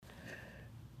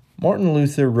Martin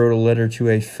Luther wrote a letter to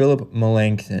a Philip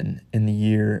Melanchthon in the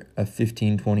year of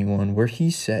 1521 where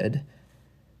he said,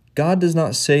 God does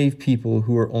not save people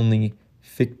who are only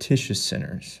fictitious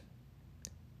sinners.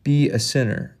 Be a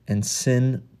sinner and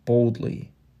sin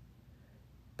boldly,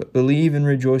 but believe and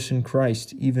rejoice in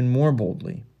Christ even more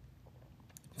boldly,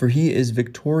 for he is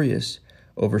victorious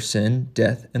over sin,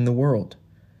 death, and the world.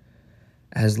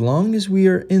 As long as we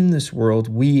are in this world,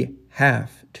 we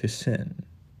have to sin.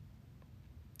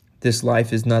 This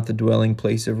life is not the dwelling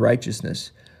place of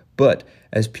righteousness, but,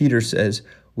 as Peter says,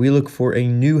 we look for a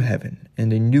new heaven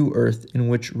and a new earth in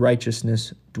which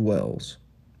righteousness dwells.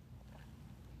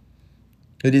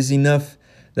 It is enough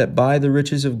that by the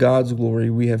riches of God's glory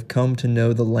we have come to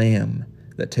know the Lamb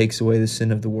that takes away the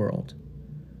sin of the world.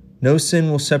 No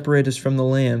sin will separate us from the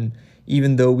Lamb,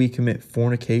 even though we commit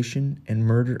fornication and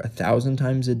murder 1,000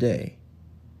 times a day.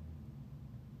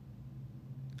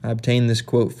 I obtained this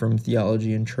quote from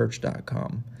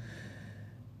theologyandchurch.com.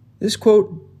 This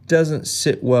quote doesn't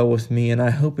sit well with me, and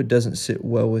I hope it doesn't sit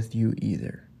well with you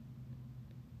either.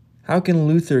 How can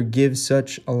Luther give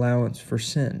such allowance for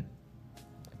sin?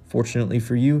 Fortunately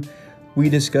for you, we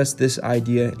discuss this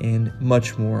idea and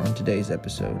much more on today's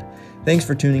episode. Thanks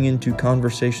for tuning in to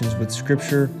Conversations with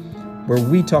Scripture, where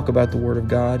we talk about the Word of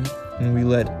God and we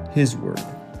let His Word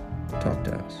talk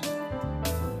to us.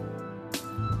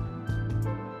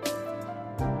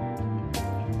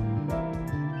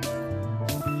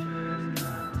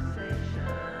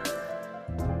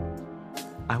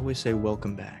 I always say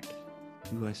welcome back.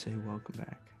 Do I say welcome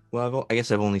back? Well, I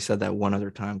guess I've only said that one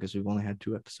other time because we've only had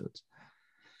 2 episodes.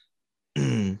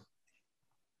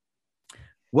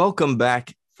 Welcome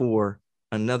back for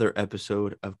another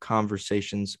episode of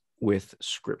Conversations with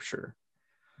Scripture.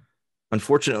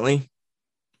 Unfortunately,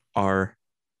 our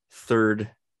third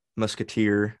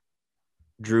musketeer,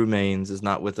 Drew Maines, is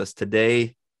not with us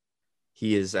today.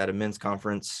 He is at a men's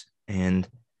conference and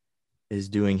is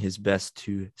doing his best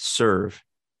to serve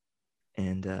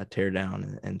and tear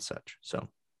down and such. So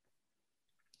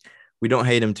we don't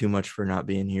hate him too much for not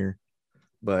being here,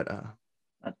 but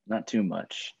not too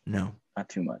much. No, not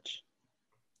too much.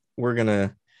 We're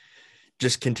gonna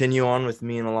just continue on with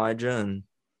me and Elijah, and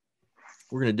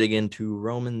we're gonna dig into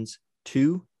Romans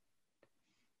 2,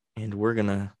 and we're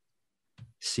gonna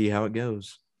see how it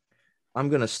goes. I'm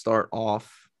gonna start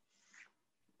off.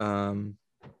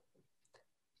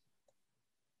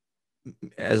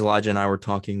 As Elijah and I were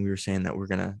talking, we were saying that we're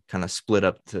going to kind of split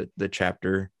up the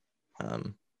chapter.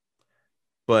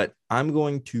 But I'm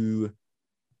going to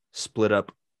split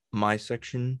up my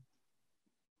section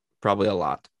probably a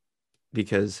lot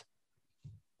because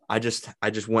I just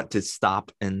want to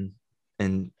stop and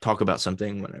talk about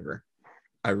something whenever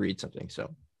I read something.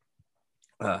 So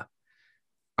I'm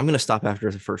going to stop after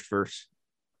the first verse.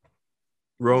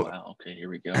 Wow. Okay, here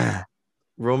we go.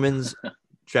 Romans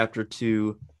chapter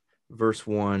 2. Verse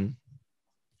 1,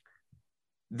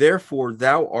 therefore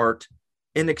thou art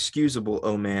inexcusable,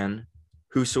 O man,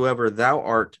 whosoever thou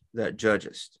art that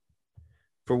judgest.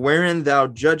 For wherein thou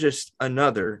judgest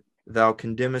another, thou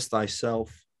condemnest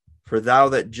thyself, for thou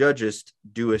that judgest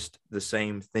doest the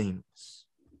same things.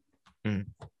 All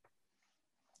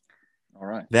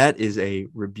right. That is a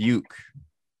rebuke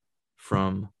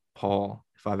from Paul,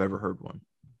 if I've ever heard one.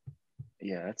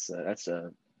 Yeah, that's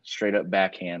a straight up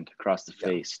backhand across the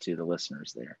face to the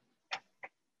listeners there.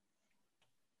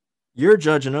 You're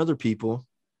judging other people,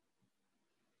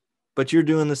 but you're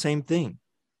doing the same thing.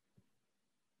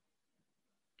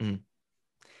 And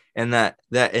that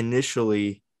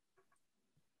initially,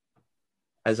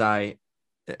 as I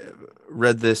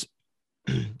read this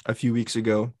a few weeks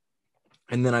ago,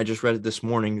 and then I just read it this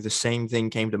morning, the same thing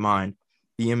came to mind.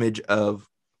 The image of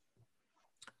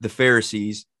the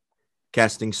Pharisees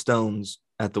casting stones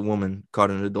at the woman caught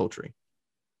in adultery.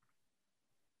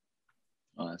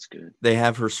 Oh, that's good. They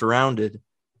have her surrounded,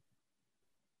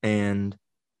 and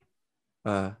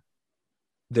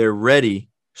they're ready,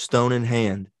 stone in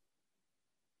hand,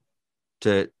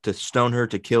 to stone her,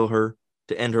 to kill her,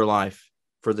 to end her life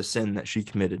for the sin that she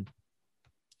committed.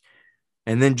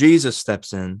 And then Jesus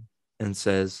steps in and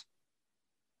says,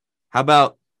 how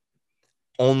about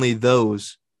only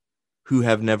those who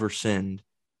have never sinned?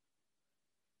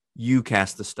 You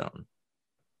cast the stone.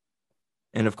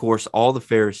 And of course, all the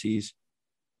Pharisees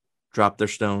dropped their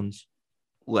stones,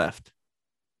 left.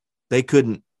 They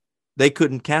couldn't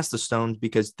cast the stones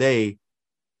because they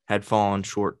had fallen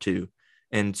short too.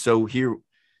 And so here,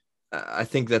 I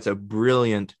think that's a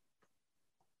brilliant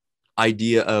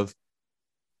idea of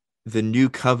the new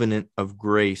covenant of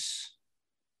grace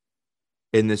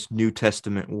in this New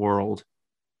Testament world,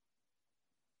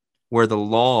 where the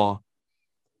law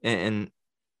And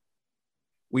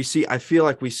I feel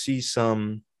like we see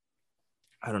some,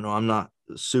 I don't know, I'm not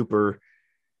super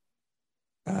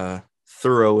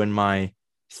thorough in my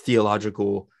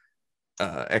theological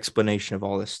explanation of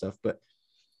all this stuff, but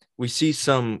we see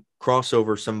some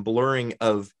crossover, some blurring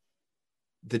of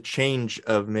the change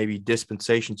of maybe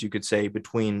dispensations, you could say,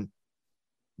 between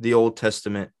the Old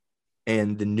Testament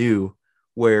and the New,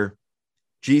 where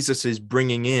Jesus is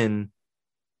bringing in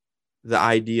the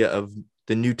idea of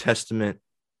the New Testament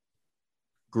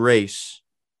grace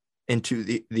into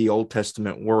the Old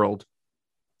Testament world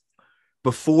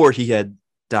before he had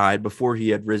died, before he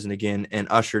had risen again and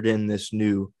ushered in this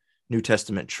New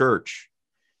Testament church.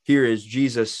 Here is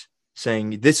Jesus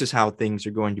saying, this is how things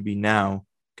are going to be now,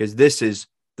 because this is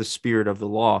the spirit of the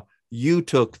law. You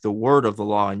took the word of the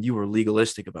law and you were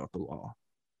legalistic about the law.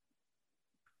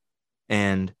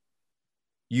 And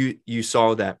you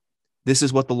saw that this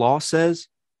is what the law says,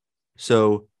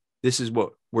 so this is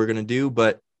what we're going to do.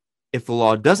 But if the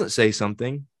law doesn't say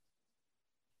something,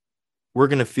 we're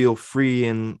going to feel free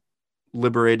and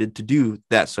liberated to do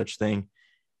that such thing.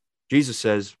 Jesus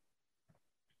says,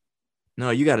 no,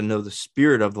 you got to know the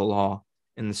spirit of the law.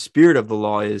 And the spirit of the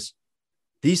law is,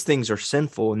 these things are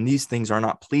sinful and these things are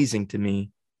not pleasing to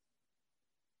me.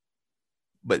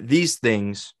 But these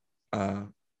things,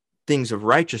 things of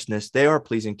righteousness, they are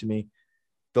pleasing to me.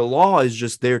 The law is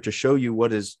just there to show you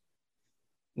what is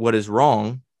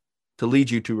wrong, to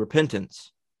lead you to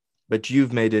repentance. But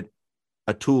you've made it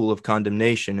a tool of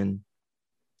condemnation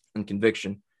and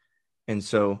conviction. And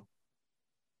so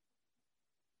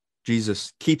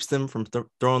Jesus keeps them from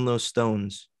throwing those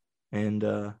stones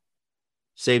and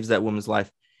saves that woman's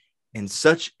life. And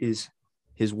such is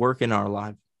his work in our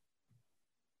life.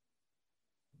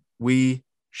 We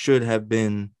should have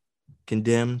been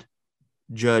condemned,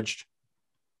 judged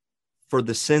for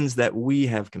the sins that we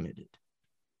have committed.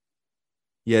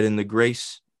 Yet in the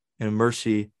grace and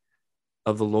mercy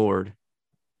of the Lord,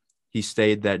 he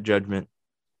stayed that judgment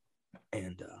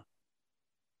and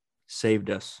saved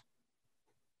us.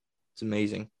 It's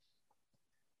amazing.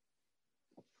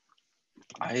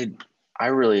 I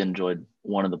really enjoyed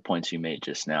one of the points you made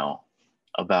just now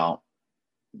about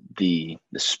the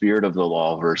spirit of the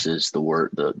law versus the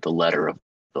word, the letter of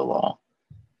the law.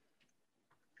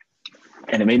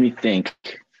 And it made me think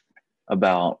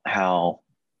about how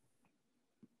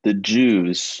the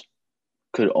Jews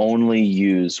could only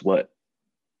use what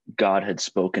God had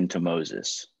spoken to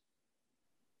Moses.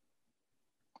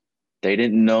 They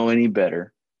didn't know any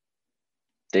better.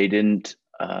 They didn't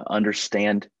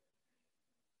understand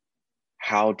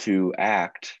how to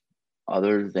act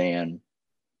other than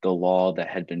the law that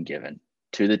had been given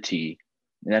to the T.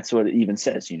 And that's what it even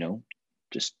says,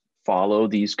 just follow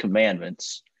these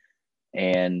commandments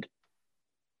and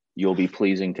you'll be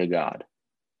pleasing to God.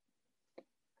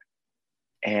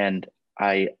 And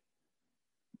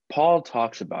Paul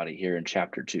talks about it here in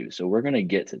chapter 2. So we're going to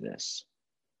get to this.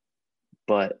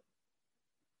 But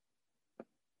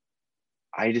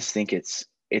I just think it's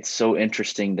so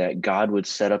interesting that God would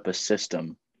set up a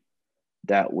system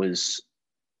that was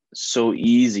so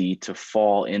easy to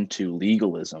fall into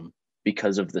legalism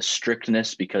because of the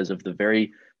strictness, because of the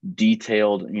very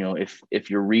detailed, if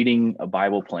you're reading a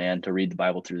Bible plan to read the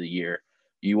Bible through the year,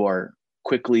 you are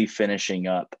quickly finishing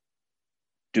up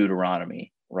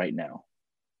Deuteronomy right now,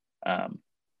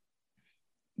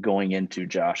 going into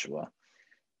Joshua.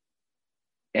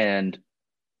 And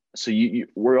so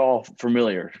we're all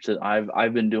familiar. So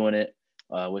I've been doing it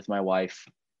with my wife,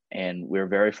 and we're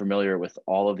very familiar with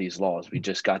all of these laws. We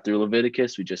just got through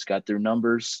Leviticus, we just got through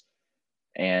Numbers,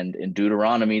 and in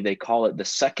Deuteronomy they call it the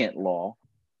second law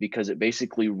because it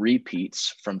basically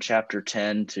repeats from chapter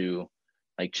 10 to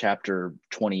like chapter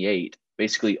 28,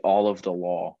 basically all of the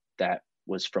law that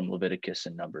was from Leviticus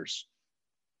and Numbers.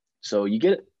 So you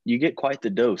get quite the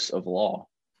dose of law.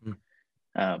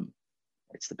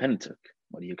 It's the Pentateuch.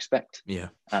 What do you expect? Yeah.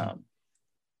 And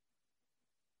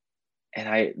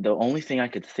the only thing I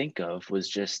could think of was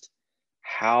just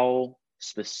how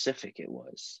specific it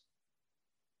was.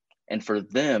 And for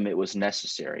them, it was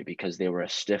necessary because they were a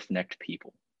stiff-necked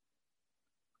people.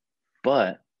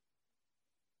 But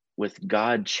with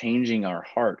God changing our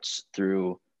hearts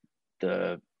through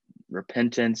the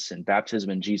repentance and baptism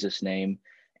in Jesus' name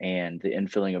and the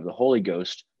infilling of the Holy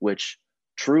Ghost, which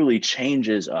truly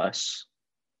changes us,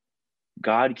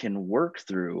 God can work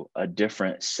through a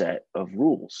different set of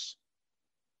rules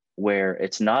where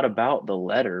it's not about the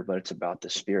letter, but it's about the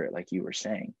spirit, like you were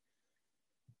saying.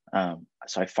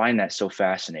 So I find that so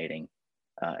fascinating,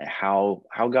 how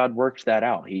God worked that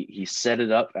out. He set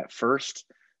it up at first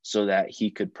so that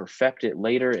he could perfect it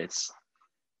later.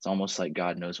 It's almost like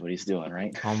God knows what he's doing,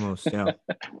 right? Almost, yeah.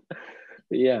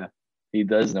 Yeah, he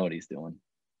does know what he's doing.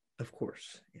 Of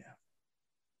course, yeah.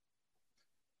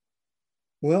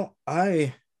 Well,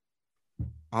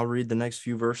 I'll read the next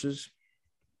few verses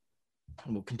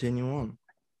and we'll continue on.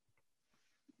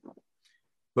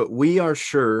 But we are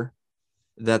sure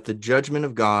that the judgment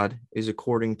of God is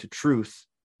according to truth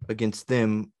against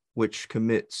them which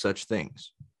commit such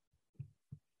things.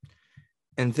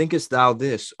 And thinkest thou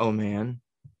this, O man,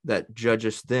 that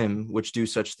judgest them which do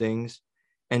such things,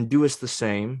 and doest the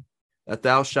same, that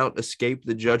thou shalt escape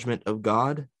the judgment of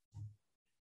God?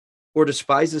 Or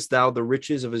despisest thou the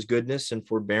riches of his goodness and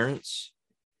forbearance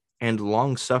and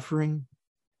long suffering,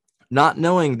 not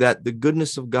knowing that the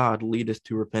goodness of God leadeth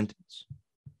to repentance?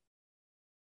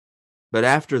 But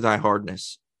after thy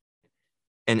hardness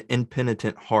and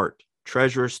impenitent heart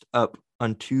treasurest up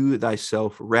unto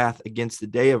thyself wrath against the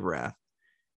day of wrath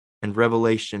and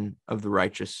revelation of the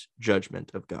righteous judgment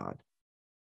of God,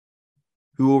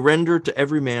 who will render to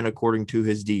every man according to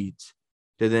his deeds,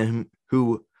 to them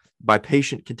who by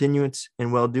patient continuance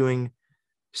in well-doing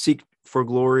seek for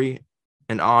glory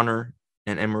and honor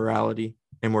and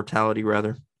immortality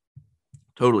rather,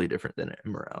 totally different than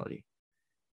immorality,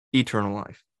 eternal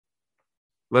life.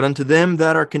 But unto them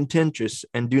that are contentious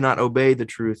and do not obey the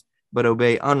truth, but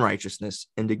obey unrighteousness,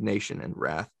 indignation and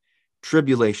wrath,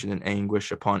 tribulation and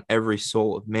anguish upon every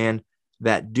soul of man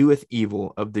that doeth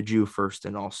evil, of the Jew first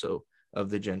and also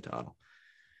of the Gentile.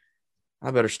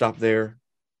 I better stop there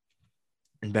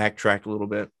and backtrack a little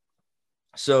bit.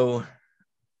 So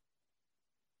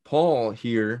Paul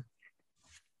here,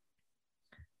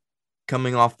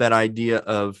 coming off that idea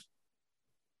of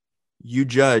you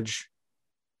judge,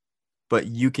 but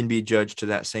you can be judged to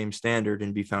that same standard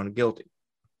and be found guilty.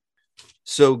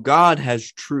 So God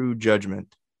has true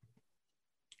judgment.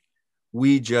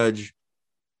 We judge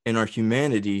in our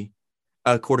humanity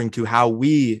according to how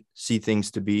we see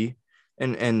things to be,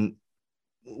 and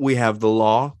we have the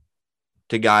law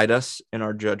to guide us in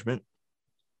our judgment,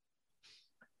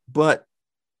 but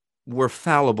we're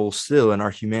fallible still in our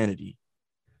humanity.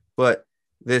 But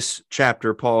this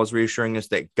chapter, Paul is reassuring us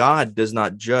that God does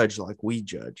not judge like we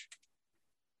judge.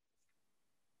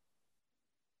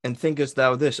 And thinkest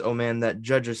thou this, O man, that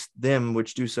judgest them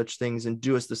which do such things, and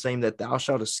doest the same, that thou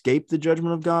shalt escape the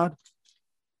judgment of God?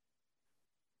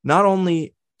 Not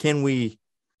only can we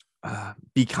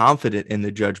be confident in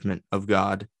the judgment of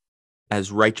God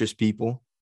as righteous people,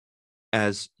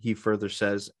 as he further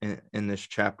says in this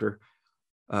chapter,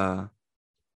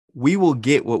 we will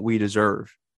get what we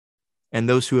deserve. And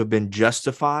those who have been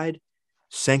justified,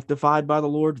 sanctified by the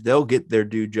Lord, they'll get their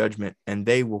due judgment, and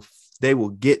they will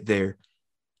get their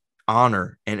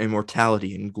honor and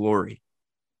immortality and glory.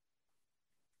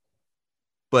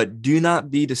 But do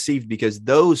not be deceived, because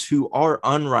those who are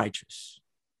unrighteous,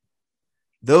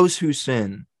 those who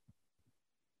sin,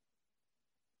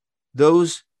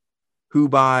 those who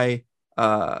are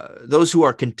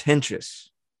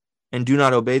contentious and do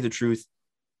not obey the truth,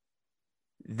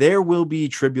 there will be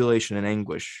tribulation and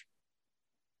anguish.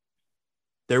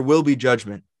 There will be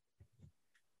judgment.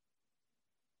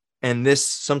 And this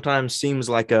sometimes seems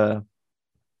like a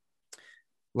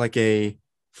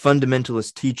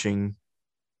fundamentalist teaching,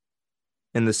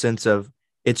 in the sense of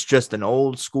it's just an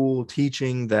old school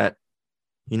teaching that,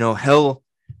 hell,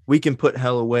 we can put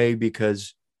hell away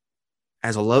because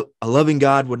as a loving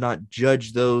God would not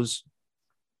judge those.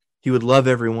 He would love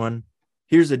everyone.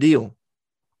 Here's the deal.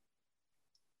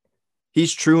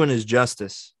 He's true in his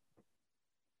justice,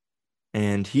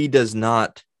 and he does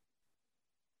not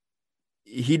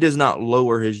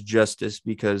lower his justice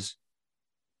because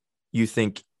you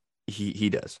think he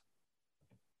does.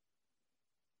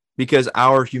 Because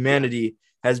our humanity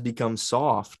has become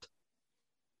soft,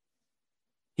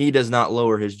 he does not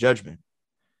lower his judgment.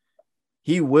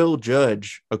 He will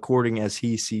judge according as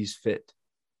he sees fit.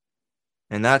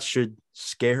 And that should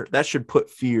put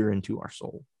fear into our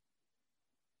soul.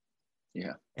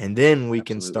 Yeah. And then we Absolutely.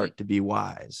 can start to be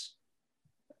wise.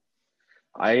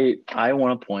 I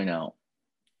want to point out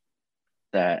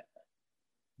that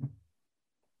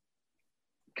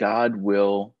God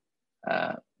will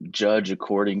judge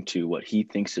according to what he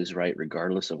thinks is right,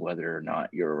 regardless of whether or not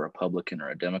you're a Republican or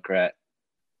a Democrat,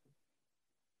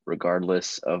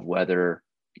 regardless of whether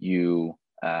you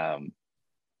are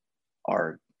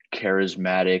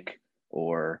charismatic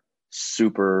or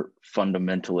super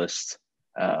fundamentalist,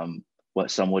 what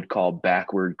some would call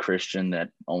backward Christian that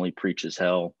only preaches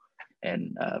hell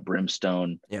and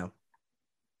brimstone. Yeah.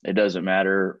 It doesn't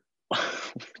matter.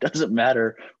 It doesn't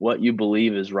matter what you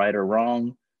believe is right or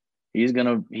wrong. He's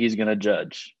gonna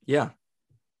judge. Yeah.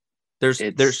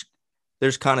 There's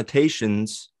there's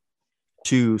connotations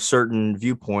to certain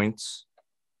viewpoints.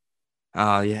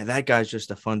 Yeah, that guy's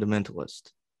just a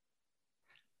fundamentalist.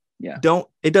 Yeah.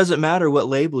 It doesn't matter what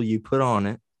label you put on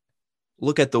it.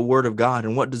 Look at the word of God.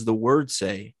 And what does the word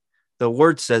say? The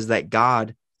word says that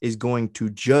God is going to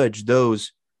judge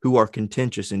those who are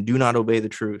contentious and do not obey the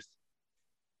truth.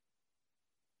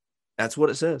 That's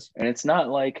what it says. And it's not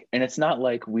like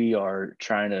we are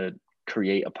trying to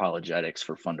create apologetics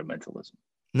for fundamentalism.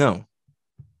 No.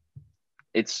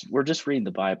 We're just reading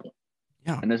the Bible.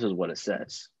 Yeah. And this is what it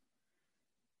says.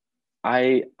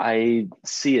 I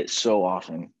see it so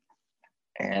often.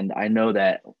 And I know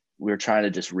that we're trying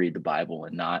to just read the Bible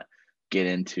and not get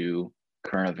into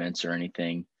current events or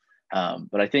anything.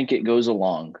 But I think it goes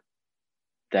along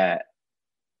that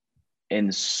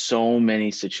in so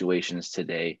many situations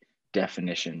today,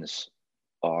 definitions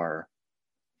are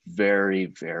very,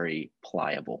 very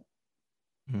pliable.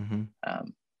 Mm-hmm.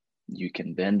 You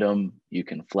can bend them, you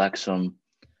can flex them.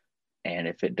 And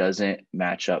if it doesn't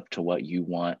match up to what you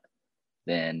want,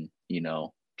 then,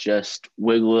 just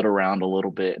wiggle it around a little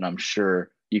bit. And I'm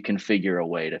sure you can figure a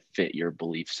way to fit your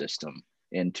belief system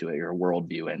into it, your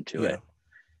worldview into it.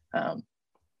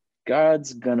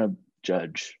 God's going to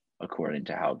judge according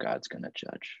to how God's going to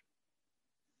judge.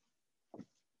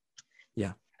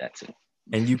 Yeah. That's it.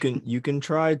 And you can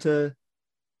try to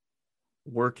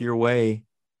work your way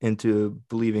into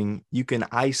believing. You can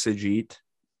eisegete,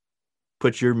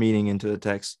 put your meaning into the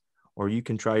text, or you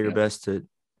can try your best to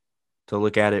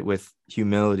look at it with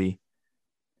humility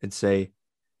and say,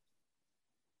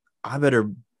 I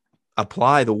better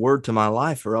apply the word to my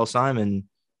life, or else I'm in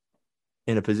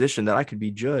a position that I could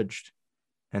be judged.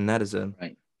 And that is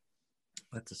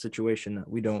that's a situation that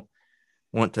we don't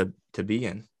want to be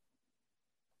in.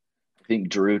 I think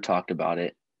Drew talked about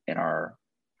it in our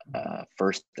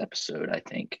first episode, I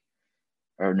think.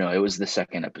 Or no, it was the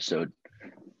second episode.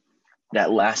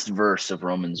 That last verse of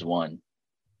Romans 1,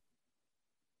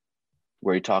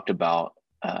 where he talked about,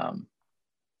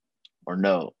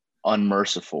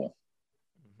 unmerciful.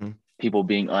 Mm-hmm. People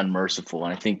being unmerciful.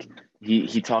 And I think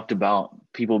he talked about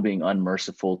people being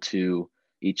unmerciful to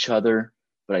each other,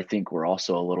 but I think we're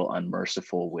also a little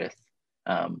unmerciful with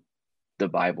the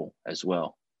Bible as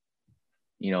well.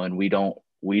 And we don't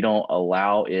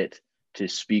allow it to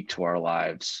speak to our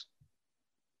lives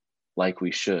like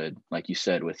we should, like you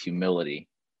said, with humility,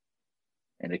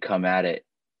 and to come at it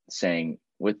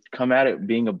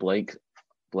being a blank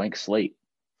slate.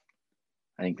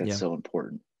 I think that's so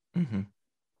important. Mm-hmm.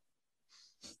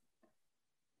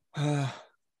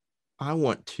 I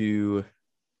want to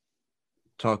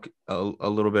talk a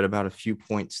little bit about a few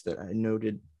points that I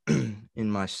noted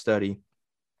in my study.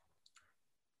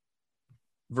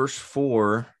 Verse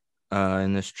 4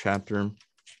 in this chapter,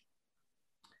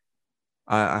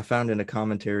 I found in a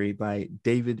commentary by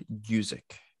David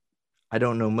Guzik. I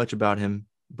don't know much about him,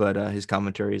 but his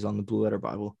commentary is on the Blue Letter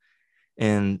Bible.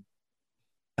 And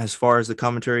as far as the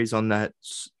commentaries on that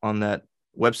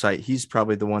website, he's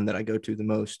probably the one that I go to the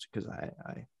most, because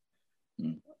I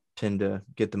tend to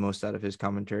get the most out of his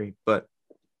commentary. But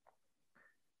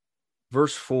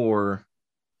verse 4,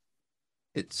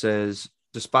 it says,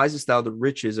 despisest thou the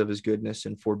riches of his goodness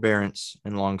and forbearance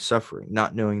and long suffering,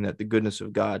 not knowing that the goodness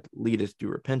of God leadeth to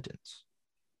repentance.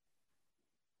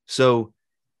 So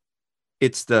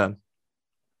it's the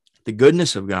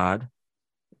goodness of God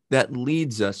that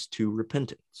leads us to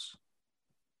repentance.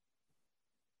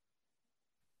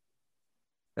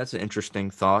 That's an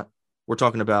interesting thought. We're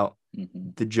talking about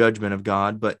the judgment of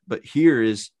God, but here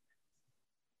is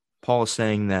Paul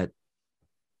saying that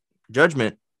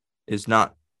judgment is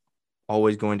not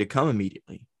always going to come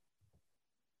immediately.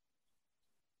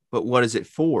 But what is it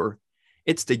for?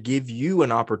 It's to give you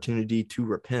an opportunity to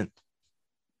repent.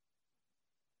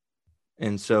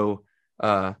 And so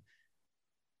I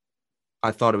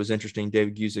thought it was interesting.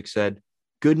 David Guzik said,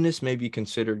 goodness may be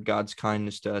considered God's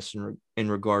kindness to us in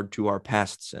regard to our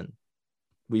past sin.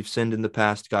 We've sinned in the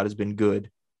past. God has been good.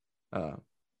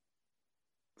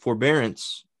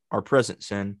 Forbearance, our present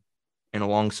sin, and a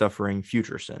long-suffering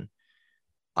future sin.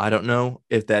 I don't know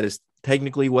if that is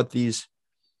technically what these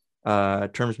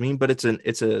terms mean, but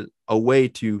it's a way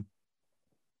to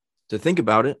think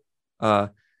about it.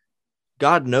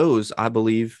 God knows, I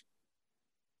believe,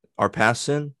 our past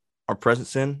sin, our present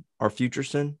sin, our future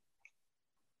sin.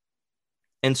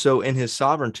 And so in his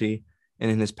sovereignty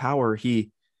and in his power,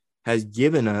 he has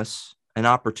given us an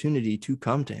opportunity to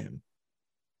come to him.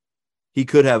 He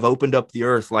could have opened up the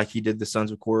earth like he did the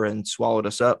sons of Korah and swallowed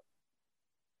us up.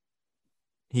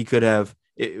 He could have.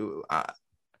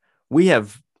 We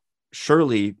have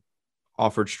surely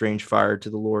offered strange fire to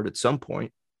the Lord at some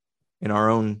point. in our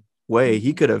own way.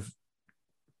 He could have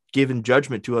given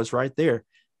judgment to us right there,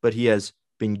 but he has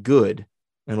been good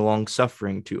and long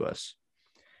suffering to us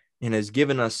and has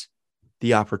given us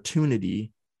the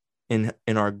opportunity in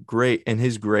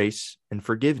his grace and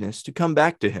forgiveness to come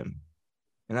back to him.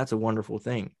 And that's a wonderful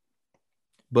thing.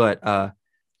 But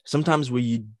sometimes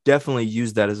we definitely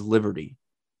use that as liberty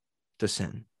to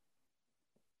sin.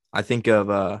 I think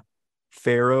of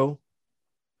Pharaoh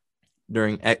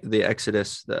during the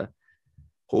Exodus, the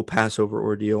whole Passover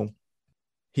ordeal.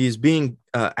 He's being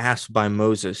asked by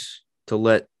Moses to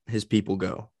let his people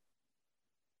go.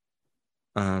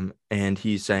 And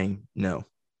he's saying no.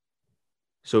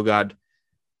 So God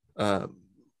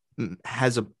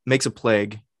makes a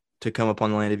plague to come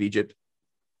upon the land of Egypt.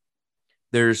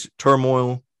 There's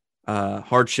turmoil,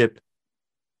 hardship.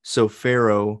 So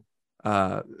Pharaoh,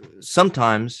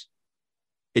 sometimes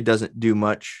it doesn't do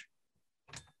much,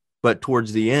 but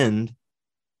towards the end,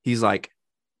 he's like,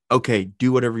 okay,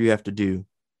 do whatever you have to do.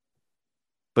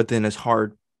 But then his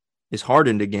heart is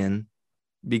hardened again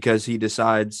because he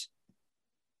decides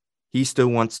he still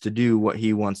wants to do what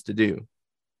he wants to do.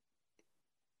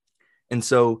 And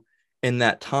so in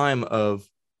that time of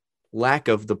lack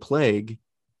of the plague,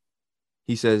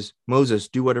 he says, Moses,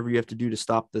 do whatever you have to do to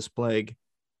stop this plague.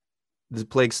 The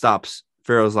plague stops.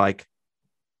 Pharaoh's like,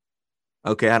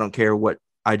 okay, I don't care what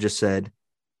I just said.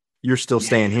 You're still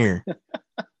staying here.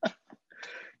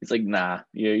 He's like, nah,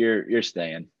 you're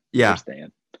staying. Yeah. You're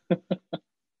staying.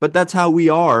 But that's how we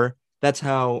are. That's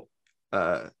how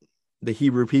the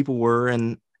Hebrew people were,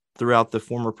 and throughout the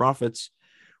former prophets.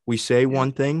 We say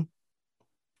one thing.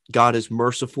 God is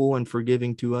merciful and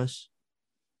forgiving to us.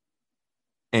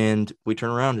 And we turn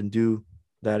around and do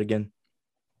that again.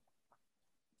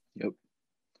 Yep.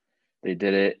 They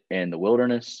did it in the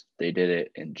wilderness. They did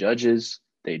it in Judges.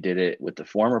 They did it with the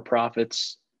former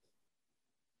prophets.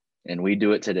 And we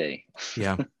do it today.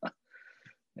 Yeah.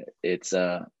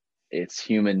 It's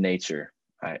human nature,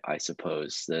 I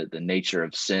suppose, the nature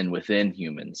of sin within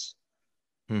humans,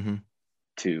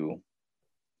 to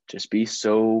just be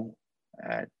so,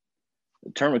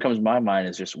 the term that comes to my mind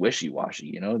is just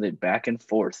wishy-washy, they back and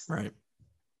forth, right?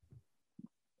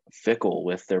 Fickle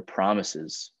with their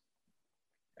promises.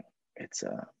 It's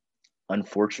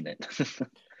unfortunate.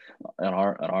 on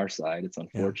our side, it's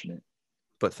unfortunate. Yeah.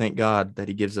 But thank God that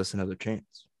he gives us another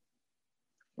chance.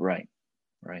 Right.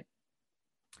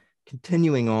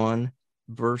 Continuing on,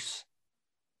 verse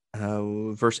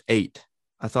 8.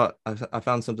 I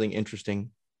found something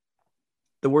interesting.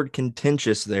 The word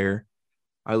contentious there,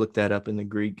 I looked that up in the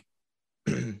Greek.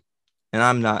 And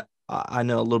I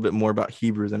know a little bit more about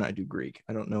Hebrew than I do Greek.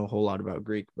 I don't know a whole lot about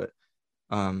Greek, but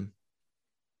I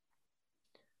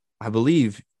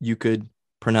believe you could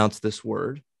pronounce this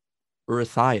word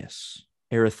erythias,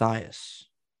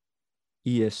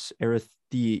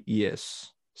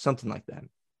 something like that.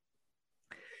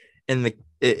 And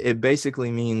it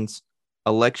basically means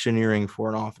electioneering for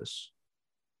an office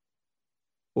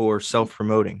or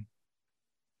self-promoting.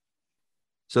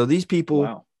 So these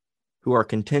people who are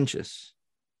contentious,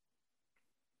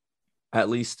 at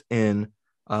least in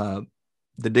the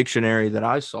dictionary that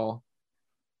I saw,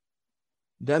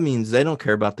 that means they don't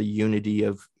care about the unity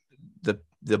of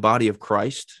the body of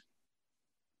Christ.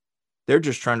 They're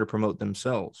just trying to promote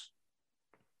themselves.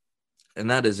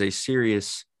 And that is a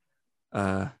serious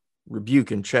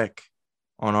rebuke and check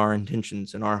on our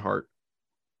intentions and our heart.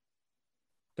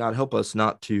 God, help us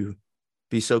not to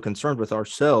be so concerned with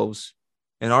ourselves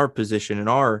and our position and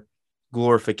our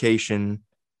glorification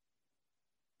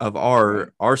of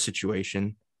our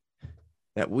situation,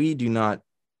 that we do not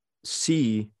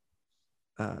see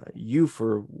you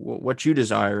for what you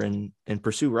desire and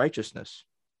pursue righteousness.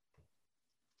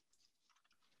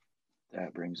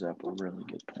 That brings up a really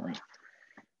good point.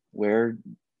 Where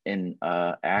in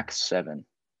Acts 7,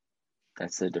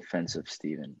 that's the defense of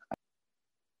Stephen.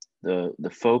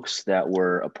 The folks that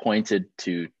were appointed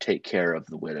to take care of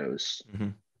the widows.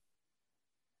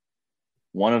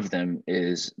 One of them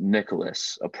is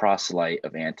Nicholas, a proselyte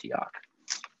of Antioch.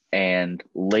 And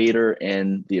later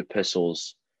in the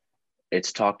epistles,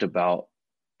 it's talked about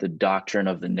the doctrine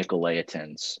of the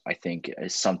Nicolaitans, I think,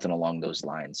 is something along those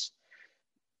lines.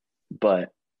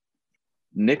 But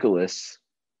Nicholas,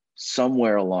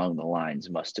 somewhere along the lines,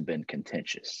 must have been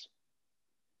contentious.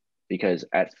 Because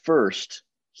at first,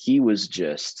 he was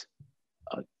just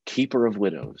a keeper of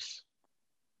widows.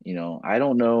 I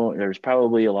don't know. There's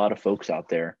probably a lot of folks out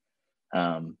there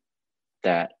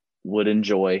that would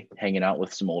enjoy hanging out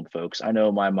with some old folks. I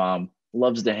know my mom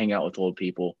loves to hang out with old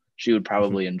people. She would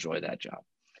probably enjoy that job.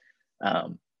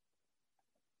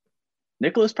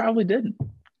 Nicholas probably didn't,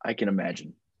 I can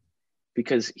imagine.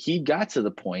 because he got to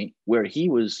the point where he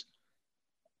was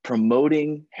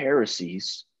promoting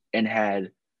heresies and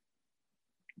had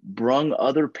brung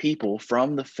other people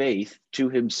from the faith to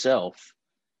himself,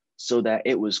 so that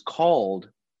it was called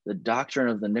the doctrine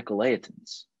of the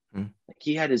Nicolaitans.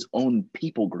 He had his own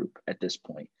people group at this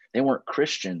point. They weren't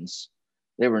Christians,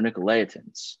 they were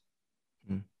Nicolaitans.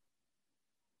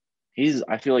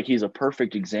 I feel like he's a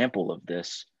perfect example of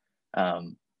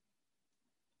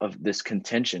this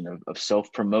contention of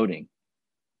self-promoting.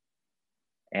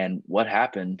 And what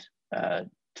happened to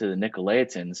the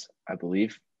Nicolaitans, I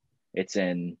believe it's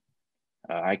in,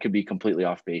 I could be completely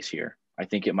off base here. I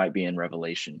think it might be in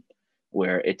Revelation,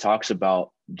 where it talks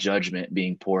about judgment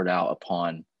being poured out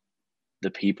upon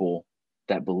the people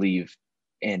that believe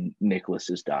in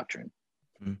Nicholas's doctrine.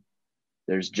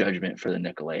 There's judgment for the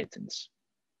Nicolaitans.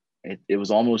 It was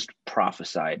almost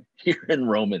prophesied here in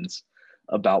Romans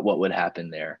about what would happen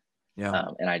there. Yeah.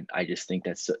 And I just think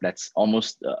that's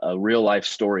almost a real life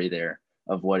story there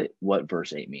of what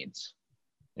verse 8 means.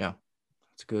 Yeah,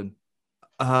 that's good.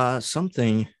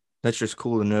 Something that's just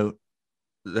cool to note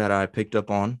that I picked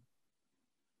up on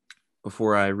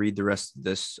before I read the rest of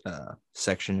this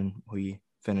section and we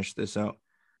finish this out.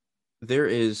 There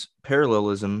is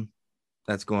parallelism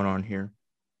that's going on here.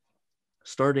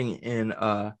 Starting in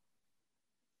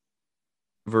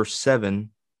verse 7,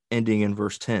 ending in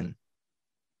verse 10.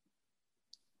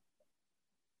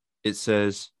 It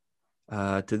says,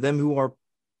 to them who are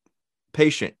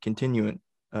patient, continuant,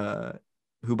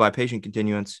 who by patient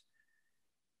continuance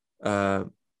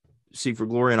seek for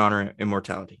glory and honor and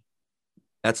immortality.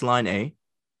 That's line A.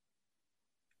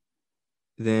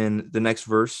 Then the next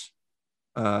verse,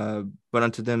 but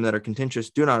unto them that are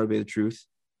contentious, do not obey the truth.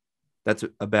 That's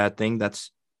a bad thing.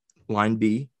 That's line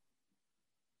B.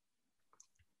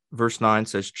 Verse 9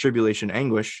 says tribulation,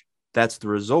 anguish. That's the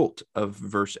result of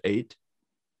verse 8.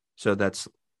 So that's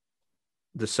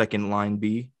the second line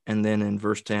B. And then in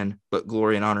verse 10, but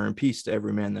glory and honor and peace to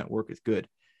every man that worketh good.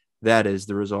 That is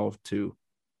the resolve to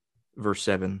verse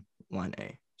 7, line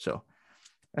A. So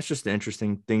that's just an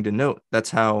interesting thing to note. That's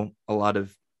how a lot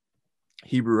of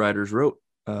Hebrew writers wrote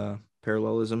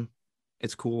parallelism.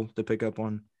 It's cool to pick up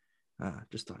on.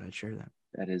 Just thought I'd share that.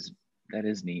 That is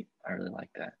neat. I really like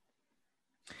that.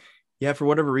 Yeah, for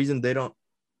whatever reason,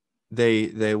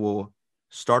 they will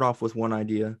start off with one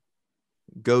idea,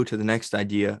 go to the next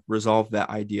idea, resolve that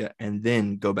idea, and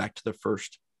then go back to the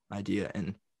first idea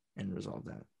and resolve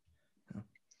that.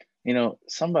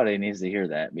 Somebody needs to hear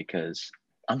that, because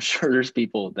I'm sure there's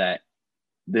people that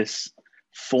this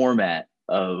format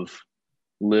of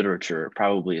literature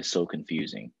probably is so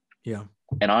confusing. Yeah.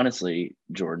 And honestly,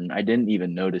 Jordan, I didn't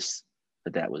even notice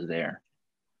that was there.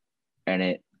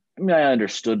 And I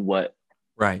understood what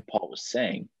Paul was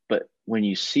saying, but when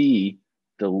you see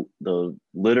the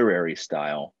literary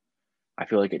style, I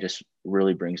feel like it just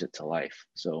really brings it to life.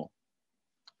 So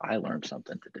I learned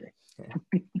something today. Yeah.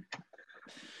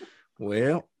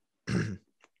 Well,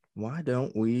 why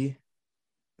don't we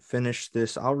finish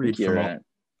this? I'll read from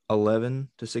 11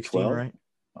 to 16, 12? Right?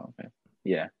 Okay.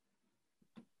 Yeah.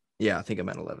 Yeah, I think I'm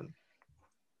at 11.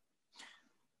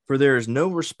 For there is no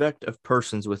respect of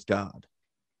persons with God.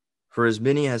 For as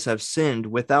many as have sinned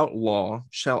without law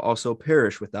shall also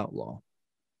perish without law.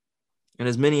 And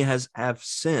as many as have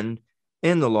sinned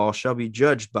in the law shall be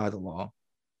judged by the law.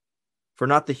 For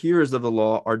not the hearers of the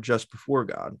law are just before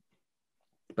God,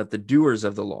 but the doers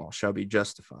of the law shall be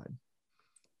justified.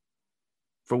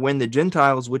 For when the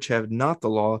Gentiles which have not the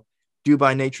law do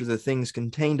by nature the things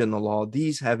contained in the law,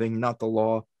 these having not the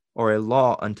law are a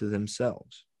law unto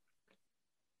themselves,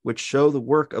 which show the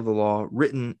work of the law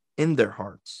written in their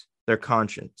hearts, their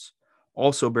conscience,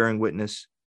 also bearing witness,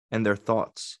 and their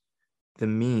thoughts, the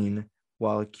mean,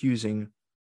 while accusing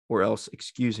or else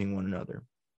excusing one another.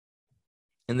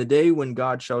 In the day when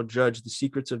God shall judge the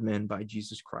secrets of men by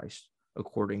Jesus Christ,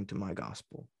 according to my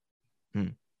gospel.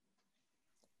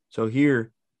 So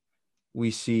here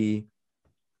we see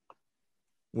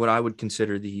what I would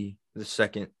consider the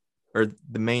second, or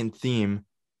the main theme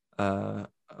of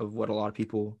what a lot of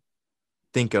people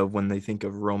think of when they think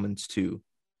of Romans 2.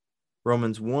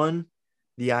 Romans 1,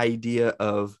 the idea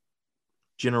of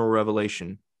general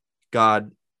revelation.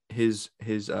 God, his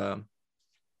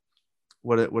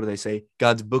what do they say?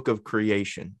 God's book of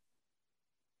creation,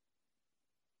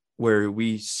 where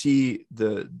we see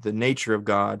the nature of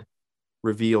God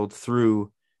revealed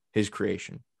through his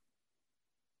creation.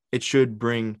 It should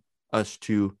bring us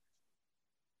to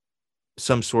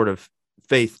some sort of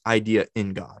faith idea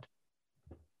in God.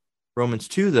 Romans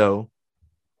 2, though,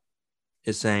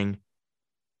 is saying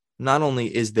not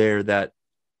only is there that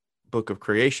book of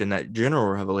creation, that general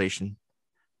revelation,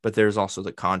 but there's also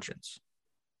the conscience.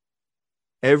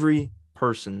 Every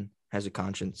person has a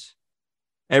conscience.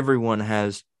 Everyone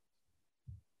has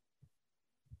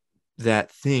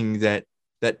that thing that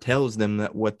tells them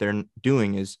that what they're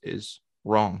doing is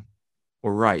wrong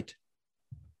or right.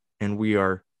 And we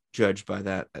are judged by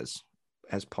that,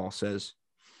 as Paul says.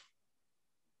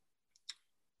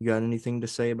 You got anything to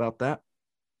say about that?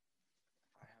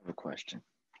 I have a question.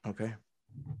 Okay.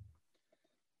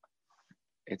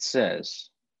 It says,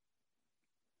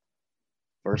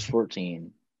 verse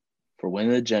 14, for when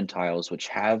the Gentiles which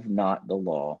have not the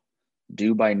law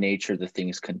do by nature the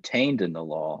things contained in the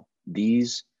law,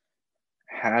 these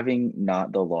having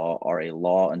not the law are a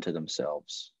law unto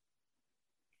themselves.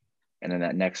 And then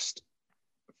that next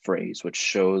phrase, which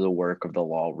show the work of the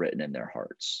law written in their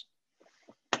hearts.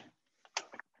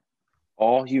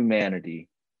 All humanity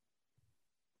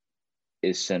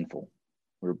is sinful.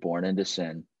 We're born into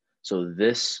sin. So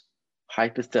this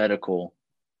hypothetical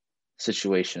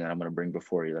situation that I'm going to bring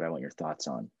before you that I want your thoughts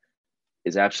on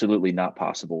is absolutely not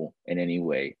possible in any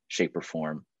way, shape, or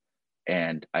form.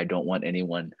 And I don't want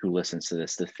anyone who listens to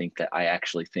this to think that I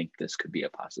actually think this could be a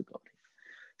possibility.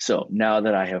 So now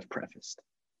that I have prefaced,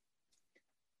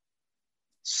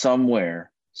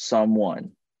 somewhere,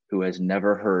 someone who has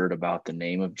never heard about the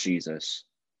name of Jesus,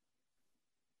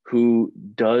 who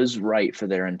does right for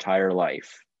their entire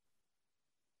life,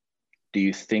 do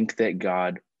you think that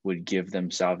God would give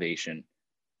them salvation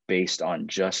based on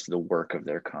just the work of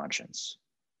their conscience?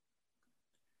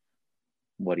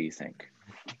 What do you think?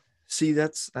 See,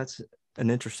 that's an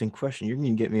interesting question. You're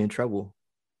going to get me in trouble.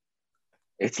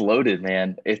 It's loaded,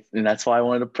 man. And that's why I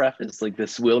wanted to preface, like,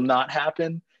 this will not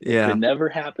happen. It Yeah. could never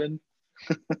happen.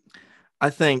 I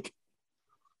think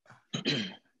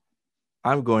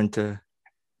I'll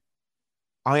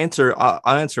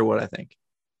answer what I think.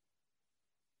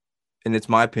 And it's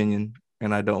my opinion,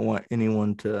 and I don't want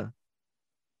anyone to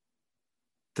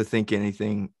think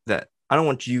anything that I don't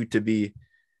want you to be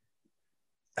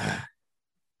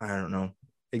I don't know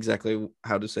exactly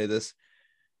how to say this.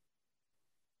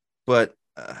 But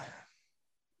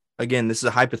again, this is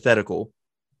a hypothetical.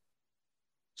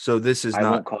 So this is I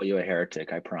won't call you a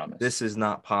heretic, I promise. This is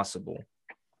not possible.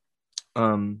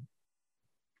 I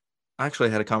actually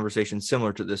had a conversation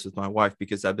similar to this with my wife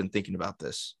because I've been thinking about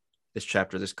this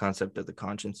chapter, this concept of the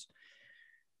conscience.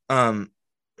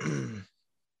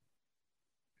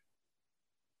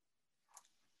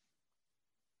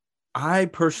 I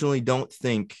personally don't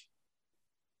think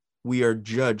we are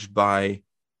judged by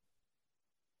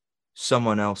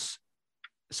someone else's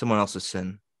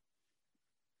sin.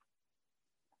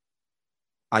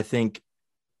 I think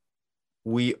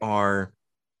we're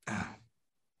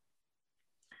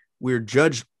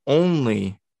judged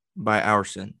only by our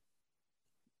sin.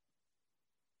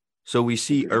 So we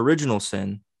see original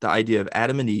sin, the idea of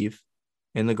Adam and Eve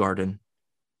in the garden.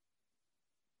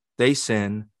 They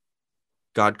sin.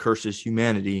 God curses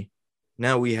humanity.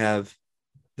 Now we have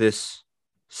this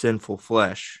sinful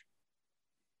flesh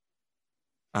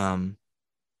that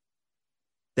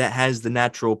has the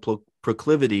natural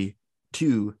proclivity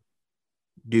to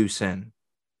do sin.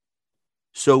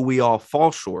 So we all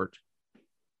fall short.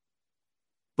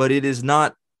 But it is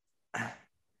not,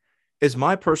 it's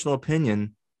my personal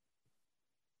opinion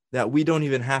that we don't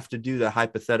even have to do the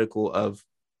hypothetical of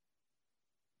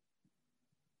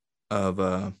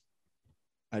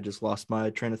I just lost my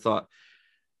train of thought.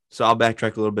 So I'll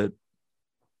backtrack a little bit.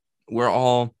 We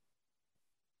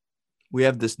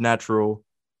have this natural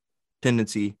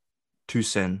tendency to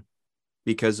sin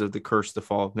because of the curse, the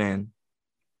fall of man.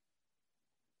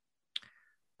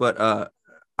 But I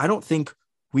don't think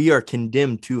we are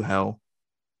condemned to hell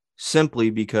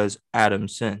simply because Adam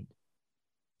sinned,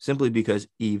 simply because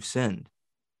Eve sinned.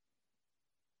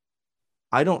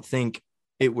 I don't think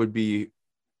it would be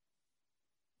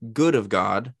good of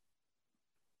God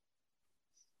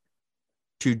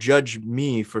to judge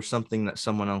me for something that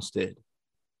someone else did.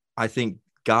 I think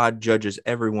God judges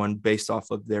everyone based off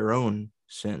of their own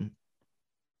sin,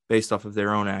 based off of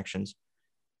their own actions.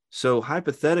 So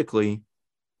hypothetically,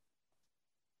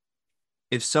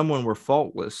 if someone were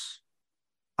faultless,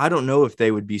 I don't know if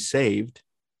they would be saved,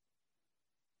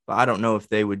 but I don't know if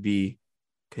they would be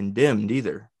condemned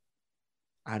either.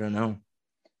 I don't know.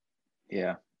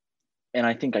 Yeah. And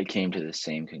I think I came to the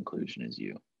same conclusion as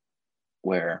you,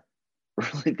 where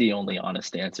really the only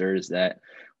honest answer is that,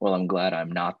 well, I'm glad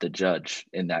I'm not the judge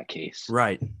in that case.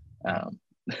 Right.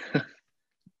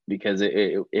 Because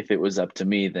if it was up to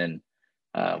me, then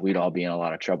we'd all be in a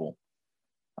lot of trouble.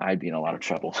 I'd be in a lot of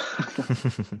trouble.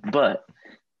 But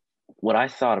what I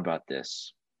thought about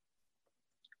this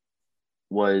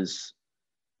was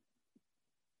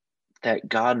that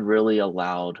God really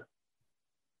allowed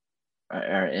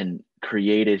and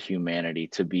created humanity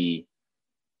to be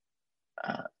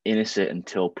innocent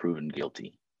until proven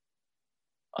guilty.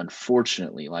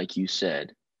 Unfortunately, like you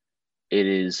said, it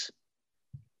is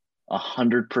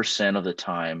 100% of the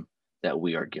time that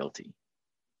we are guilty.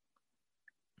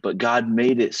 But God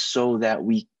made it so that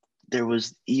there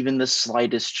was even the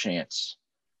slightest chance.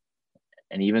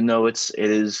 And even though it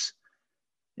is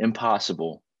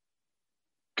impossible,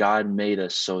 God made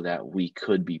us so that we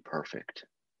could be perfect.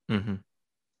 Mm-hmm.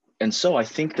 And so I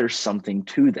think there's something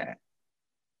to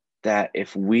that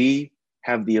if we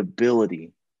have the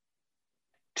ability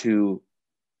to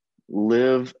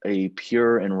live a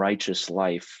pure and righteous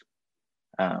life,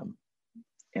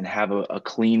 and have a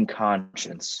clean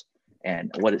conscience,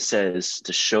 and what it says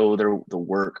to show the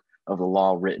work of the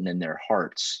law written in their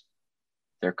hearts,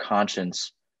 their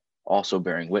conscience also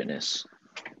bearing witness,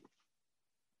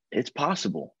 it's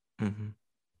possible. Mm-hmm.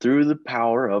 Through the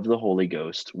power of the Holy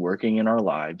Ghost working in our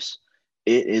lives,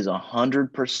 it is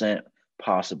 100%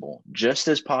 possible. Just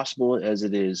as possible as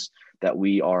it is that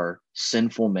we are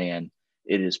sinful man,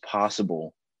 it is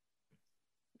possible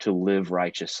to live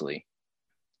righteously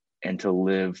and to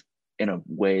live in a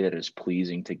way that is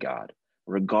pleasing to God,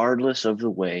 regardless of the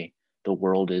way the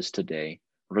world is today,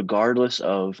 regardless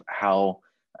of how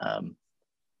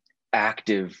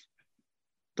active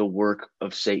the work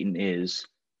of Satan is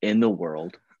in the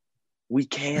world. We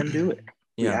can do it.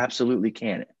 We Yeah. absolutely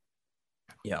can.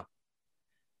 Yeah.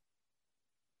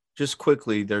 Just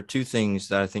quickly, there are two things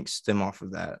that I think stem off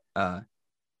of that.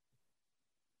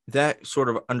 That sort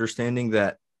of understanding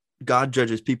that God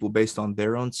judges people based on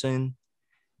their own sin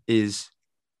is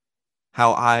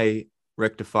how I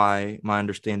rectify my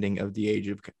understanding of the age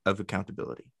of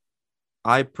accountability.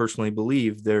 I personally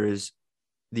believe there is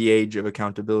the age of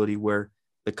accountability where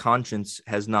the conscience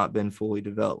has not been fully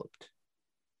developed.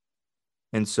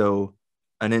 And so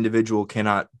an individual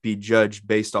cannot be judged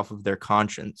based off of their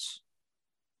conscience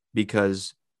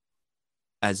because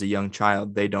as a young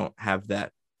child, they don't have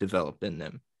that developed in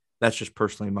them. That's just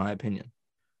personally my opinion.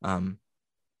 And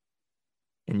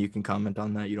you can comment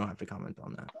on that. You don't have to comment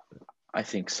on that. I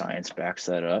think science backs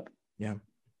that up. Yeah.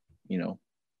 You know,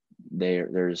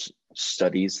 there's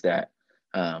studies that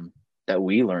that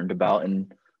we learned about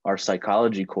in our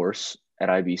psychology course at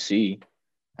IBC,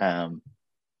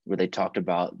 where they talked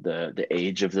about the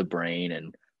age of the brain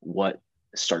and what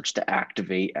starts to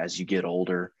activate as you get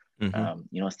older.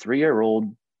 Mm-hmm. A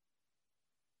 3-year-old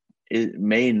it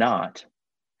may not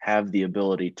have the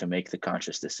ability to make the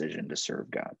conscious decision to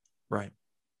serve God. Right.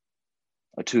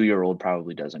 A 2-year-old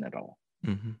probably doesn't at all.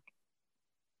 Mm-hmm.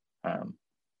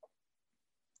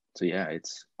 So yeah,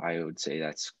 I would say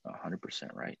that's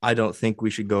 100% right. I don't think we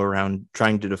should go around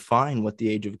trying to define what the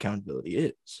age of accountability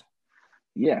is.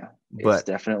 Yeah, it's But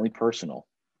definitely personal.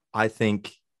 I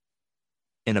think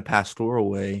in a pastoral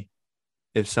way,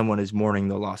 if someone is mourning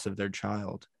the loss of their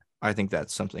child, I think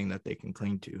that's something that they can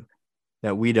cling to,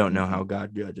 that we don't know how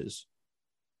God judges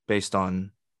based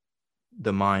on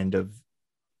the mind of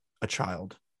a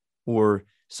child or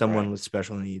someone with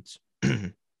special needs.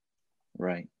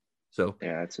 Right. So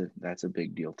yeah, that's a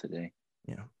big deal today.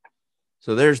 Yeah.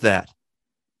 So there's that.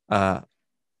 But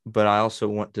I also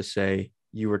want to say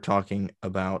you were talking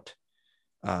about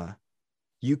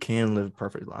you can live a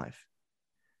perfect life.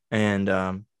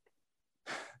 And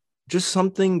just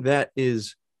something that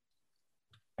it's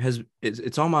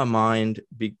on my mind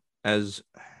as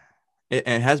it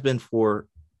has been for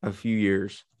a few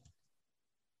years.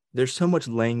 There's so much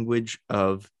language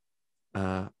of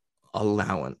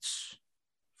allowance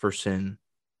for sin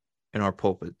in our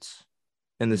pulpits,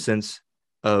 in the sense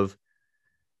of,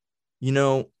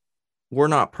 we're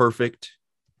not perfect.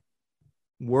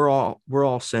 We're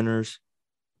all sinners.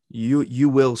 You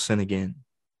will sin again.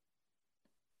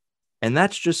 And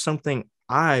that's just something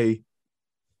I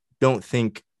don't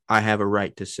think I have a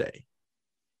right to say.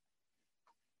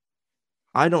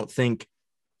 I don't think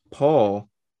Paul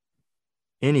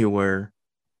anywhere,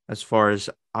 as far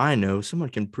as I know, someone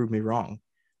can prove me wrong,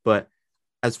 but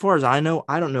as far as I know,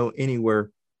 I don't know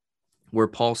anywhere where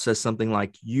Paul says something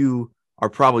like, you are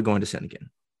probably going to sin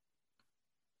again.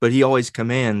 But he always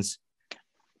commands,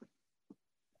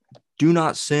 do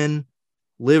not sin,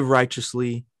 live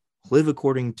righteously, live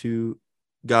according to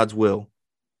God's will.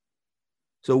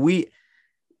 So we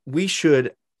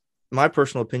should, my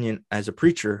personal opinion as a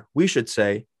preacher, we should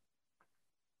say,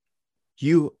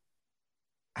 you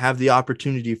have the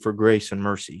opportunity for grace and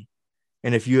mercy.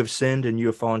 And if you have sinned and you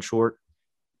have fallen short,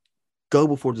 go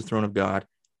before the throne of God,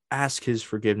 ask his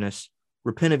forgiveness,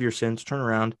 repent of your sins, turn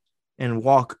around and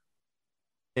walk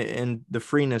and the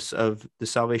freeness of the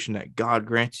salvation that God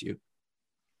grants you.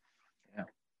 Yeah.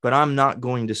 But I'm not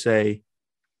going to say,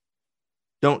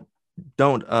 don't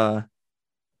Don't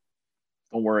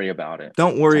worry about it.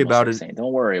 Don't It's worry almost about like it. saying,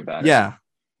 don't worry about it. Yeah.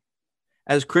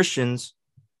 As Christians,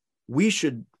 we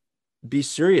should be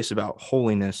serious about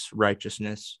holiness,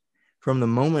 righteousness from the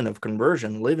moment of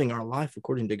conversion, living our life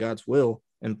according to God's will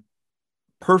and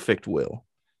perfect will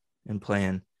and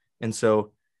plan. And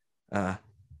so I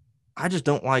just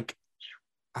don't like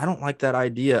that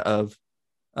idea of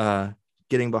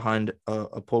getting behind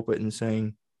a pulpit and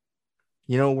saying,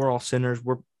 we're all sinners.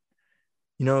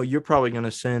 You're probably going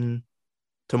to sin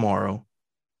tomorrow.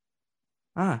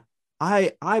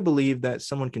 I believe that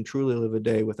someone can truly live a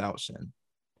day without sin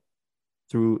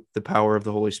through the power of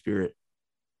the Holy Spirit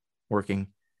working.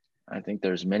 I think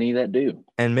there's many that do.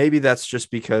 And maybe that's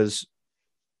just because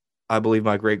I believe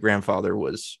my great-grandfather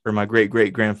was a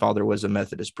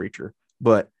Methodist preacher,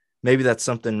 but maybe that's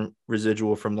something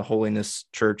residual from the Holiness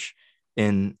Church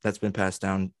that's been passed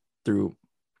down through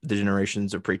the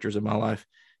generations of preachers of my life.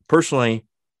 Personally,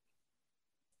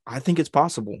 I think it's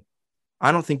possible.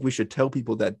 I don't think we should tell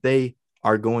people that they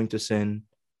are going to sin,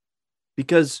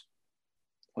 because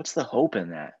what's the hope in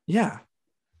that? Yeah.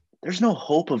 There's no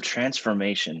hope of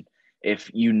transformation if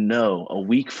a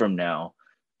week from now,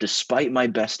 despite my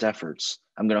best efforts,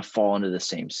 I'm going to fall into the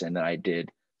same sin that I did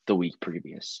the week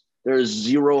previous. There is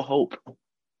zero hope.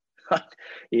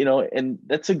 And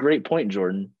that's a great point,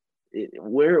 Jordan.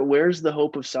 Where's the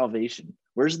hope of salvation?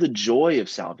 Where's the joy of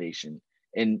salvation?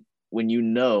 And when you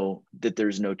know that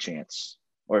there's no chance,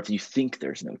 or if you think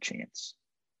there's no chance,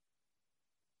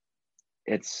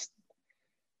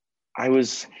 I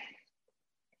was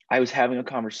having a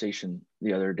conversation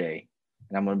the other day,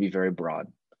 and I'm going to be very broad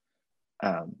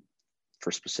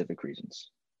for specific reasons.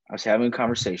 I was having a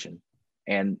conversation,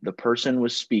 and the person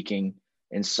was speaking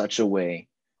in such a way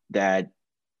that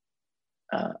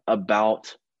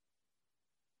about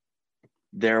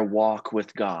their walk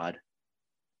with God,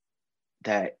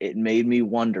 that it made me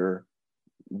wonder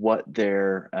what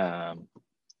their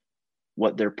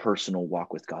personal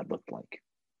walk with God looked like.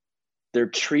 Their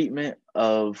treatment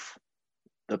of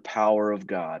the power of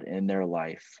God in their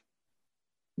life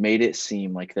made it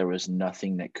seem like there was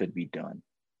nothing that could be done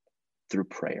through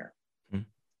prayer.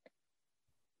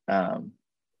 A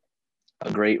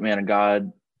great man of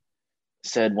God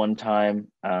said one time,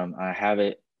 I have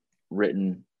it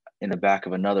written in the back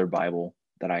of another Bible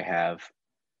that I have,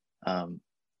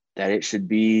 that it should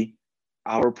be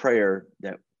our prayer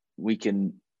that we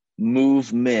can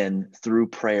move men through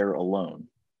prayer alone.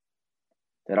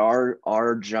 That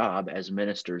our job as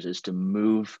ministers is to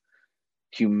move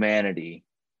humanity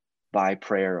by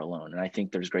prayer alone. And I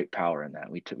think there's great power in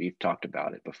that. We've talked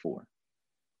about it before.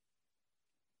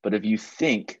 But if you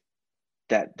think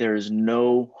that there's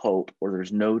no hope or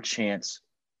there's no chance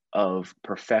of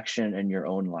perfection in your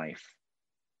own life,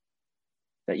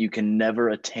 that you can never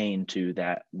attain to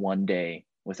that one day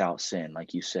without sin,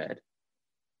 like you said,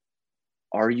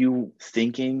 are you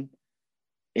thinking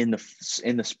in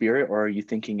the spirit, or are you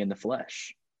thinking in the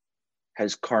flesh?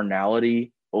 Has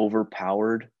carnality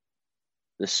overpowered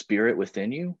the spirit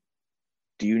within you?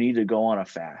 Do you need to go on a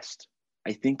fast?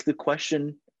 I think the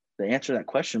answer to that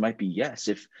question might be yes.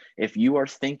 If you are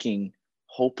thinking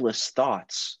hopeless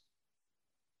thoughts,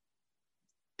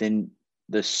 then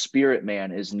the spirit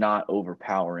man is not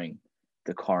overpowering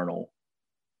the carnal,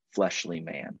 fleshly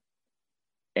man.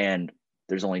 And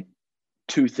there's only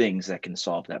two things that can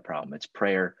solve that problem. It's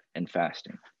prayer and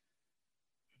fasting.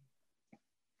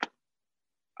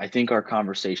 I think our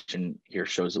conversation here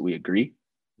shows that we agree.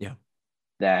 Yeah.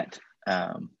 That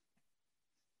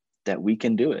we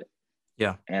can do it.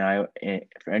 Yeah. And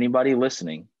for anybody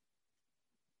listening,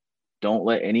 don't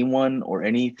let anyone or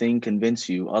anything convince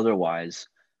you otherwise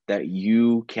that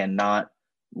you cannot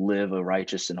live a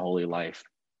righteous and holy life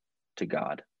to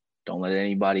God. Don't let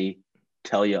anybody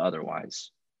tell you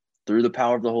otherwise. Through the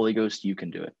power of the Holy Ghost, you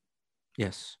can do it.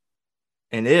 Yes.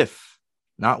 And if,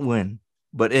 not when,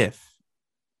 but if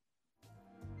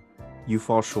you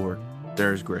fall short,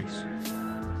 there is grace.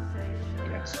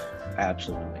 Yes,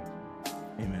 absolutely.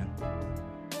 Amen.